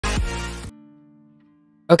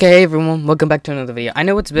Okay, hey everyone, welcome back to another video. I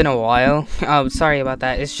know it's been a while. Sorry about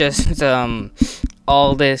that. It's just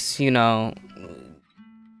all this, what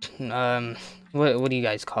do you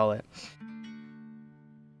guys call it?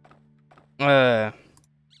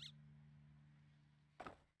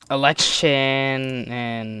 Election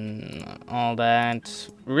and all that.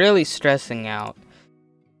 Really stressing out.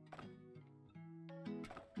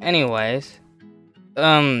 Anyways,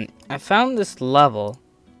 I found this level.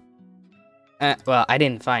 Well, I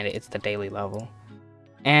didn't find it. It's the daily level.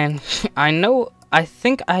 And I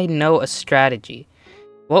think I know a strategy.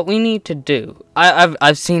 What we need to do,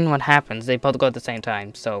 I've seen what happens. They both go at the same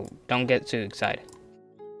time, so don't get too excited.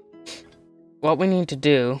 What we need to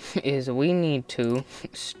do is we need to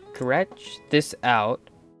stretch this out.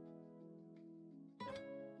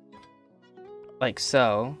 Like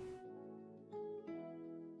so.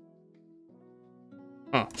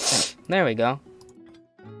 Oh, there we go.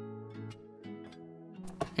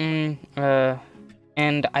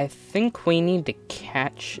 And I think we need to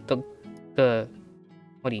catch the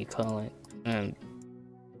what do you call it? I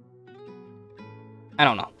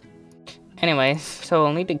don't know. Anyway, so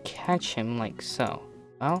we'll need to catch him like so.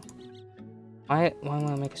 Well, why will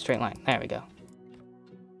I make a straight line? There we go.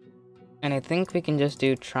 And I think we can just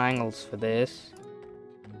do triangles for this.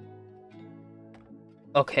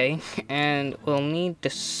 Okay, and we'll need to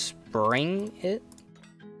spring it.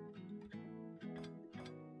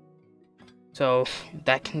 So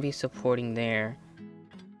that can be supporting there.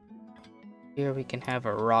 Here we can have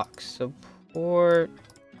a rock support.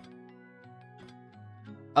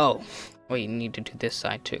 Oh, wait, you need to do this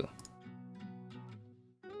side too.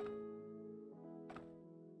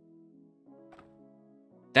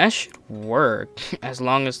 That should work as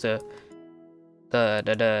long as the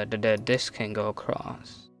disc can go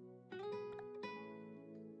across.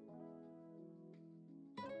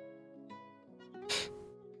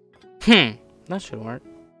 That should work.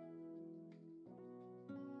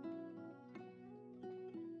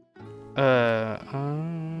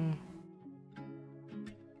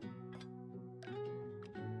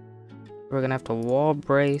 We're gonna have to wall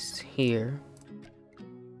brace here.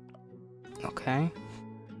 Okay.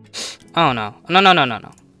 Oh no.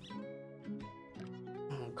 No.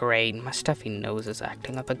 Oh, great, my stuffy nose is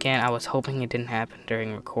acting up again. I was hoping it didn't happen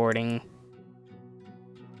during recording.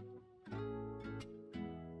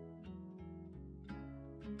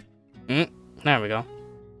 There we go.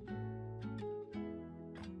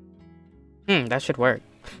 That should work.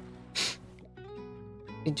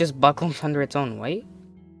 It just buckles under its own weight.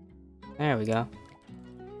 There we go.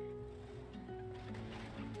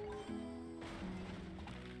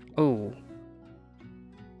 Ooh.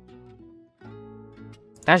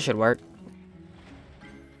 That should work.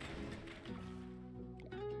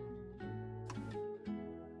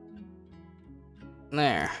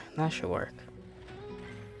 There, that should work.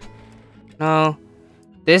 No,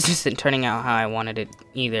 this isn't turning out how I wanted it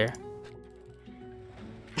either.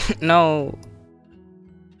 No.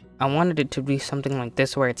 I wanted it to be something like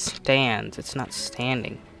this where it stands. It's not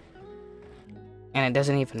standing. And it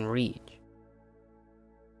doesn't even reach.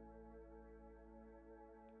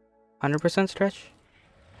 100% stretch?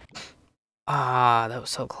 Ah, that was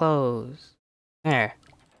so close. There.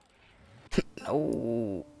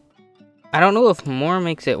 No. I don't know if more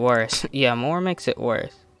makes it worse. Yeah, more makes it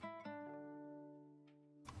worse.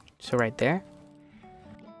 So right there.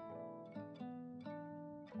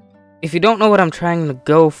 If you don't know what I'm trying to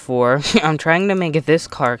go for, I'm trying to make this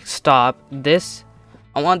car stop.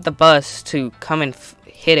 I want the bus to come and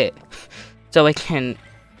hit it. So it can...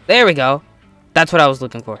 There we go. That's what I was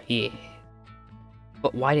looking for. Yeah.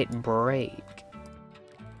 But why did it break?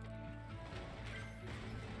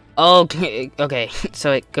 Okay.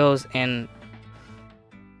 So it goes in...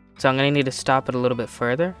 So I'm gonna need to stop it a little bit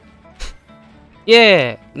further.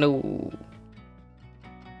 Yeah. No.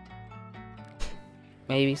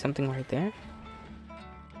 Maybe something right there?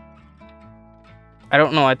 I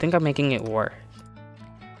don't know. I think I'm making it worse.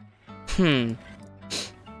 Are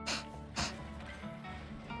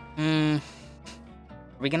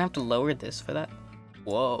we gonna have to lower this for that?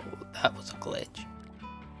 Whoa, that was a glitch.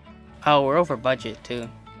 Oh, we're over budget too.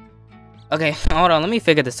 Okay, hold on. Let me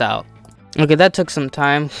figure this out. Okay, that took some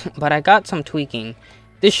time, but I got some tweaking.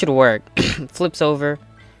 This should work. Flips over.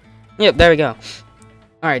 Yep, there we go.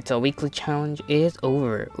 Alright, so weekly challenge is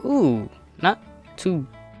over. Ooh, not too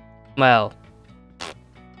well.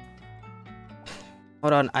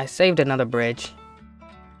 Hold on, I saved another bridge.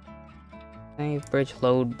 Save bridge,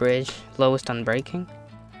 load bridge, lowest on braking.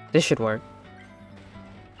 This should work.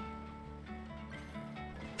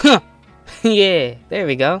 Huh! Yeah, there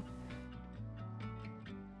we go.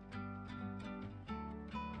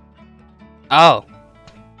 Oh.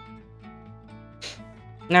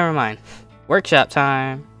 Never mind. Workshop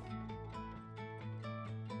time.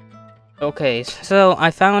 Okay, so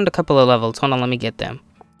I found a couple of levels. Hold on, let me get them.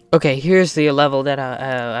 Okay, here's the level that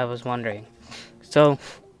I was wondering. So,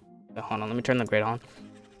 hold on, let me turn the grid on.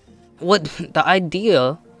 What the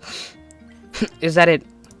idea is that it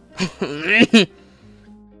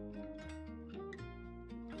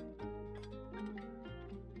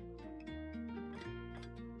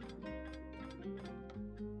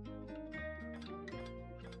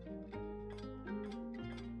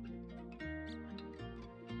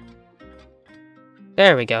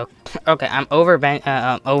There we go. Okay, I'm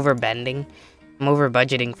overbending. I'm over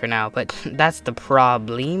budgeting for now, but that's the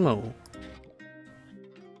problemo.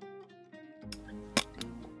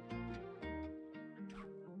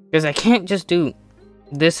 Because I can't just do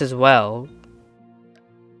this as well.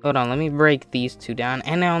 Hold on, let me break these two down,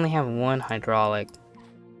 and I only have one hydraulic.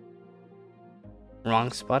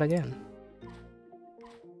 Wrong spot again.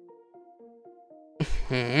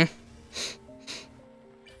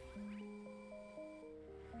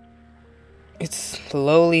 It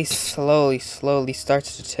slowly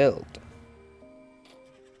starts to tilt.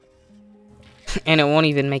 And it won't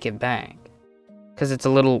even make it back. Because it's a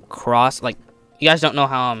little cross. Like, you guys don't know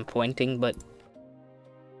how I'm pointing, but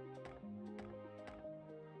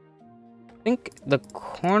I think the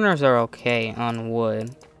corners are okay on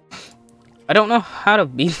wood. I don't know how to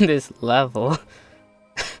beat this level.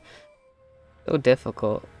 So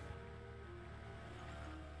difficult.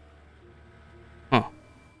 Huh.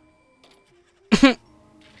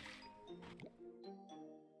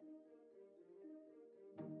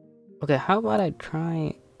 Okay, how about I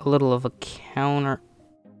try a little of a counter...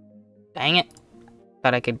 Dang it.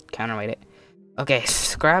 Thought I could counterweight it. Okay,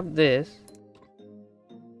 scrap this.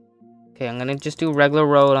 Okay, I'm gonna just do regular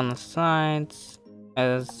road on the sides.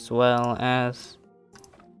 As well as...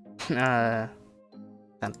 that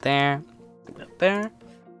there. That there.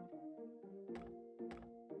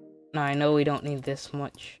 Now I know we don't need this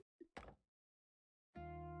much.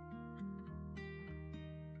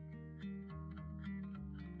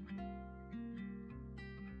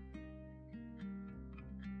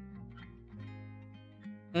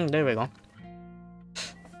 There we go.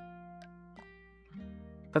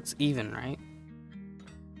 That's even, right?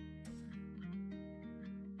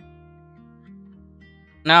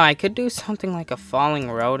 Now I could do something like a falling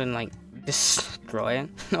road and like destroy it.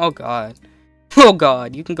 Oh god. Oh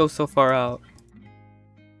god, you can go so far out.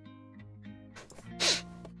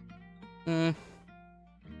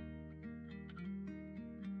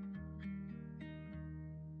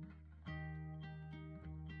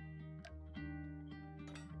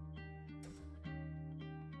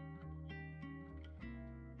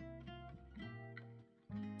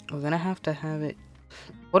 We're gonna have to have it.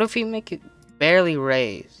 What if we make it barely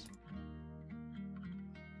raise?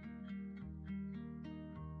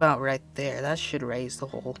 About right there. That should raise the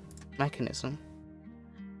whole mechanism.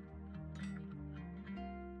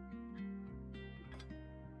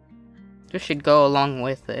 This should go along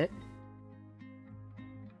with it.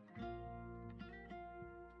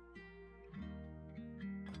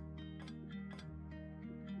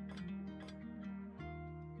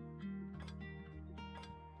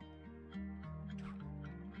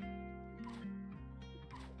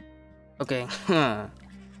 Okay,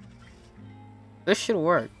 this should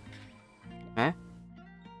work. Huh?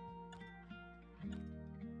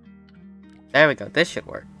 There we go, this should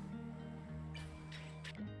work.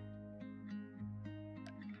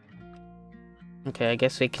 Okay, I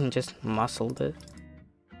guess we can just muscle this.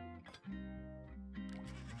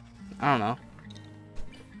 I don't know.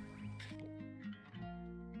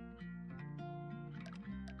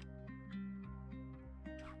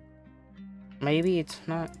 Maybe it's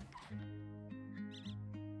not.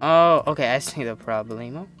 Oh, okay, I see the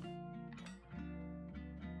problem.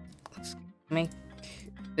 Let's make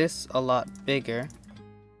this a lot bigger.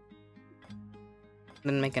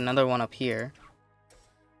 Then make another one up here.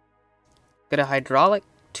 Get a hydraulic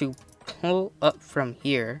to pull up from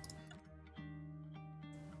here.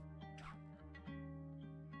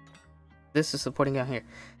 This is supporting down here.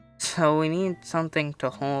 So we need something to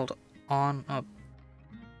hold on up.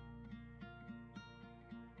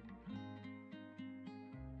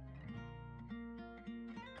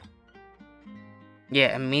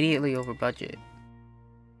 Yeah, immediately over budget.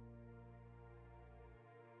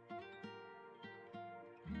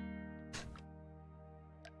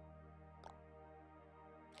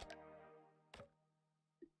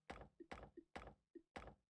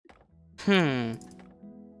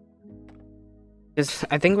 Because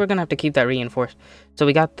I think we're gonna have to keep that reinforced. So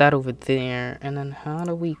we got that over there. And then how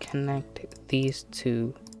do we connect these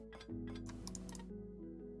two?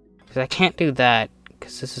 Because I can't do that.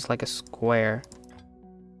 Because this is like a square.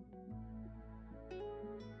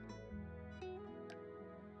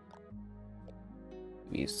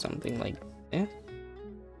 Use something like this.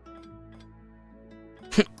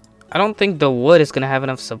 I don't think the wood is gonna have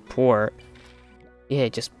enough support. Yeah,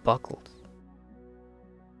 it just buckled.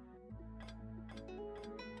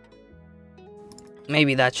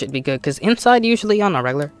 Maybe that should be good, because inside usually on a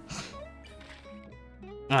regular.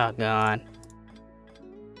 Oh god.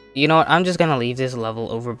 You know what? I'm just gonna leave this level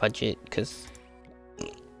over budget, because...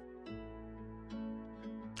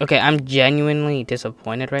 Okay, I'm genuinely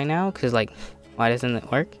disappointed right now, because like, why doesn't it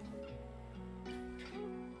work?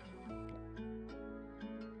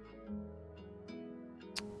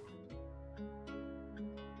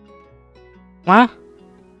 What?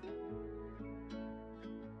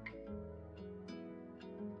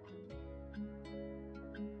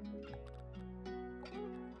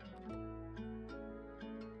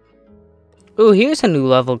 Ooh, here's a new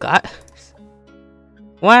level, guys.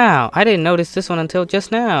 Wow, I didn't notice this one until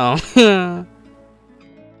just now.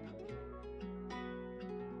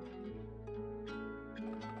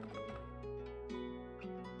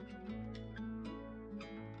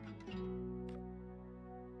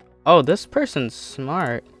 Oh, this person's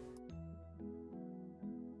smart.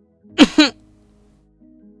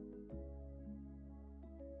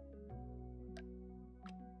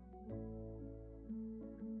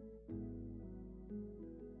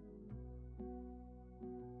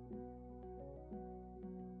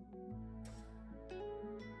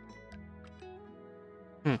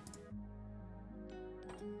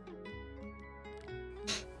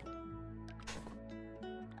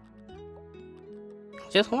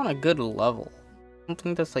 Just want a good level.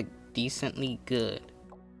 Something that's like decently good.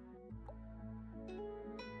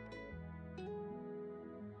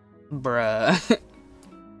 Bruh.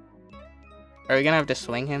 Are we gonna have to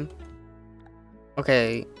swing him?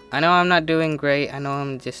 Okay, I know I'm not doing great. I know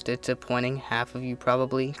I'm just disappointing half of you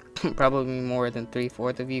probably. Probably more than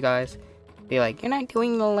 3/4 of you guys. Be like, you're not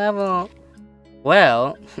doing the level.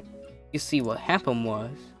 Well, you see what happened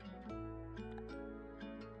was.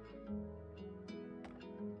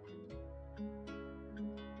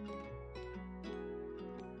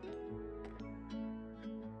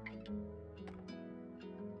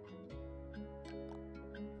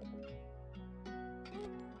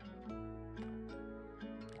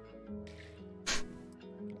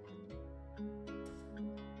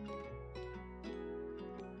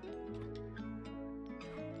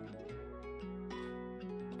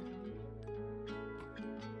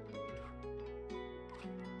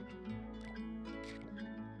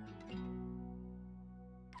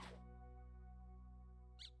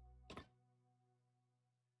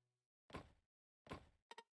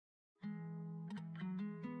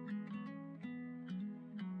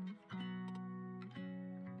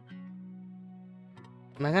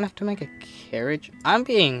 Am I gonna have to make a carriage? I'm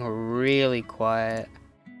being really quiet.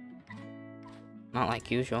 Not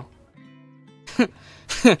like usual.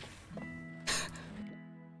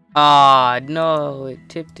 Ah, no, it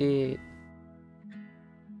tipped it.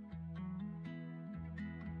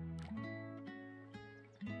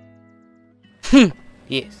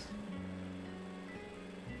 Yes.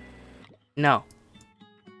 No.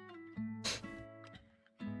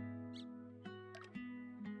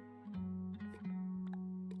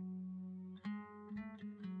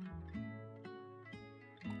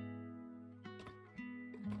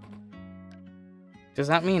 Does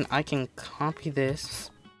that mean I can copy this?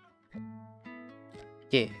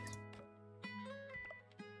 Yes.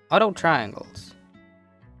 Auto triangles.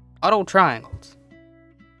 Auto triangles.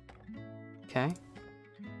 Okay.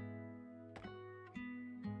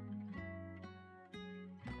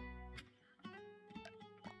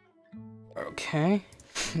 Okay.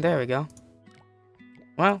 There we go.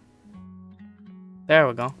 Well. There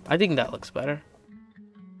we go. I think that looks better.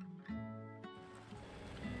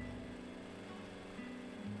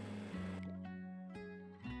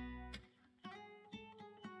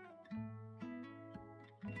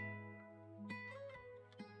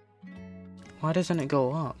 Why doesn't it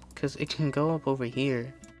go up? Because it can go up over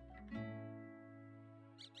here.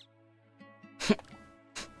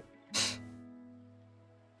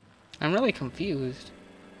 I'm really confused.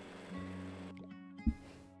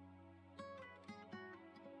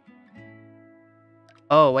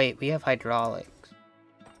 Oh wait, we have hydraulics.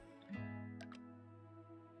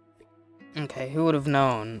 Okay, who would have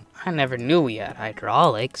known? I never knew we had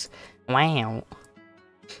hydraulics. Wow.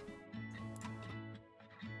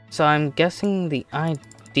 So I'm guessing the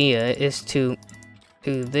idea is to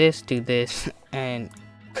do this, and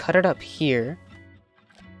cut it up here.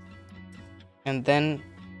 And then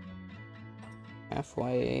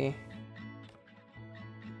halfway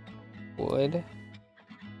wood.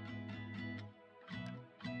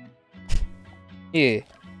 Yeah.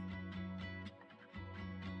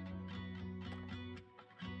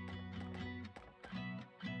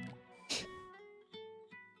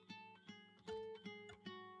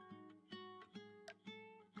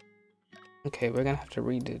 Okay, we're gonna have to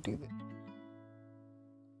do this.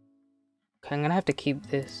 Okay, I'm gonna have to keep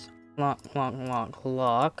this lock. Okay,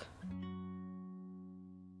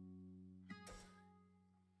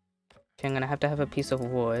 I'm gonna have to have a piece of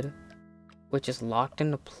wood, which is locked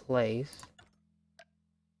into place.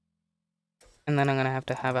 And then I'm gonna have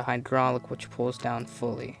to have a hydraulic which pulls down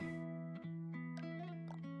fully.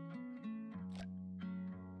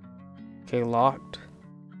 Okay, locked.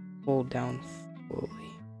 Pull down fully.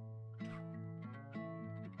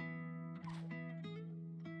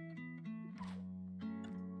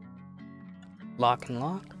 Lock and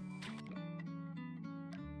lock.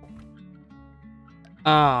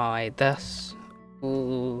 Alright, that's...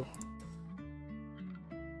 Ooh.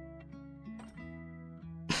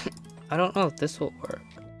 I don't know if this will work.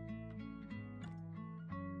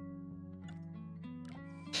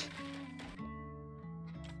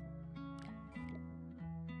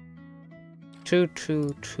 Two.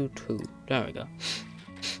 There we go.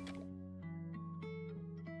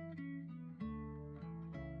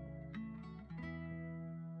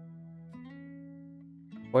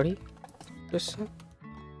 %?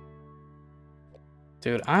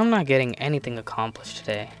 Dude, I'm not getting anything accomplished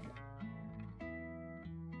today.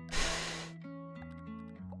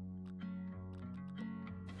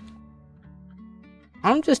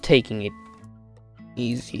 I'm just taking it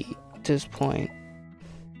easy at this point.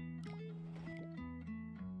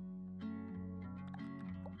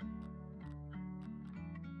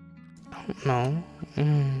 I don't know.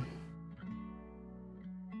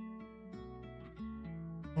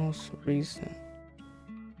 Most recently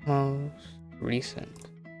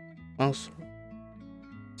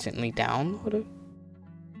downloaded?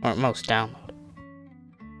 Or most downloaded?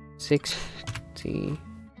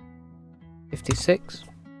 56.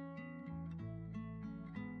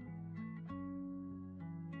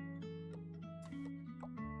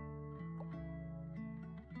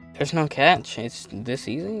 There's no catch. It's this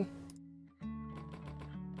easy.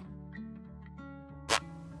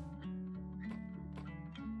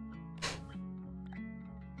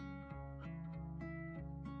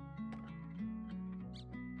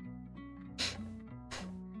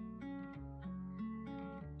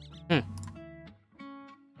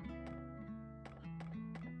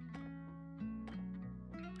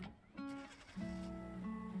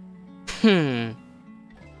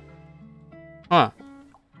 Huh.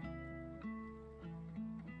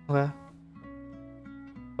 Okay.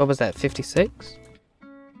 What was that, 56?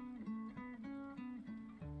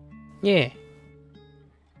 Yeah.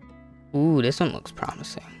 Ooh, this one looks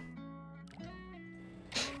promising.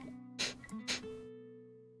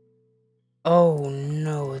 Oh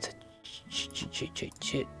no, it's a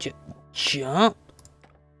jump.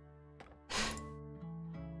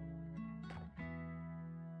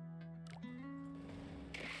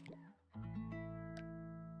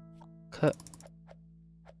 Cut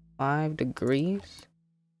 5 degrees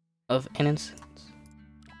of innocence.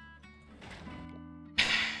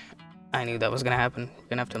 I knew that was gonna happen. We're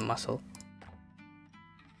gonna have to muscle.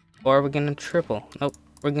 Or we're gonna triple. Nope,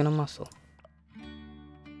 we're gonna muscle.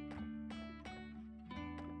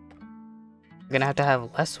 We're gonna have to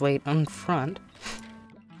have less weight on front.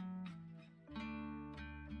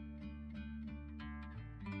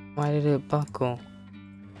 Why did it buckle?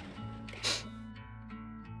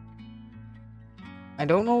 I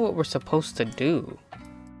don't know what we're supposed to do.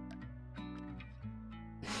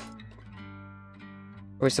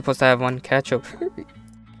 We're supposed to have one catch over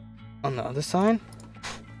on the other side?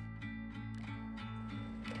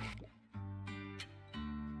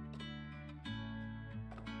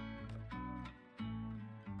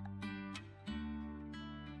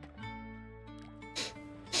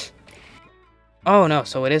 Oh no,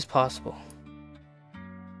 so it is possible.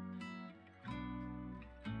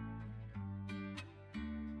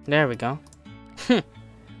 There we go.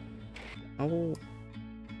 Oh.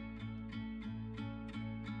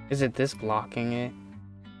 Is it this blocking it?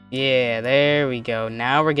 Yeah, there we go.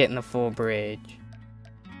 Now we're getting the full bridge.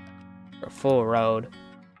 Or full road.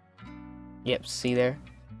 Yep, see there?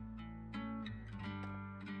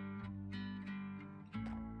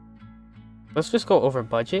 Let's just go over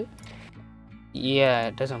budget. Yeah,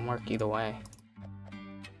 it doesn't work either way.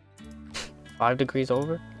 5 degrees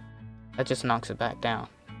over? That just knocks it back down.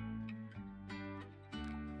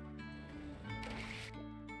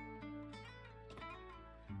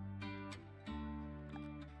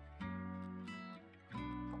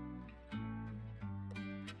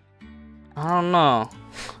 I don't know.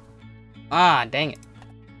 Ah, dang it.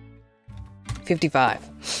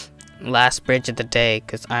 55. Last bridge of the day,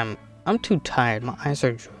 because I'm too tired. My eyes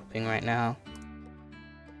are drooping right now.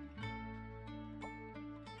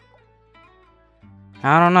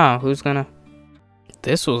 I don't know. Who's gonna...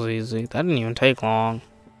 This was easy. That didn't even take long.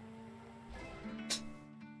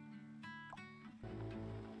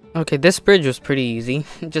 Okay, this bridge was pretty easy.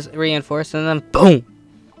 Just reinforce and then boom!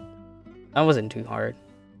 That wasn't too hard.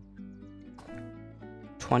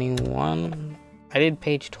 21. I did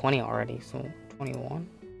page 20 already, so 21.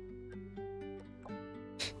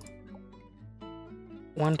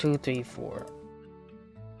 1, 2, 3, 4.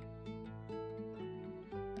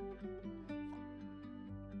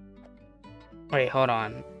 Wait, hold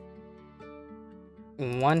on.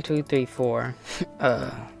 1, 2, 3, 4.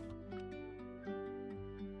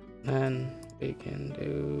 Then we can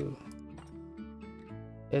do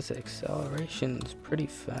this. Acceleration's pretty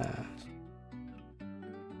fast.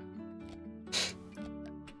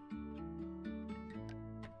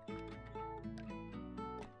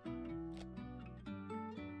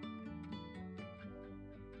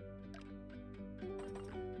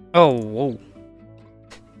 Oh, whoa.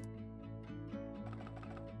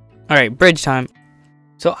 Alright, bridge time.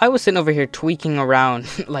 So I was sitting over here tweaking around,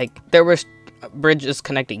 like, there were bridges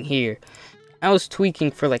connecting here. I was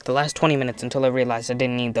tweaking for like the last 20 minutes until I realized I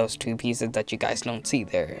didn't need those 2 pieces that you guys don't see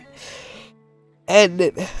there. And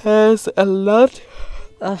it has a lot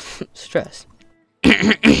of stress.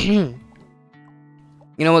 You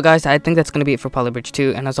know what, guys? I think that's going to be it for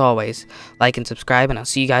PolyBridge2. And as always, like and subscribe, and I'll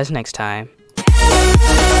see you guys next time.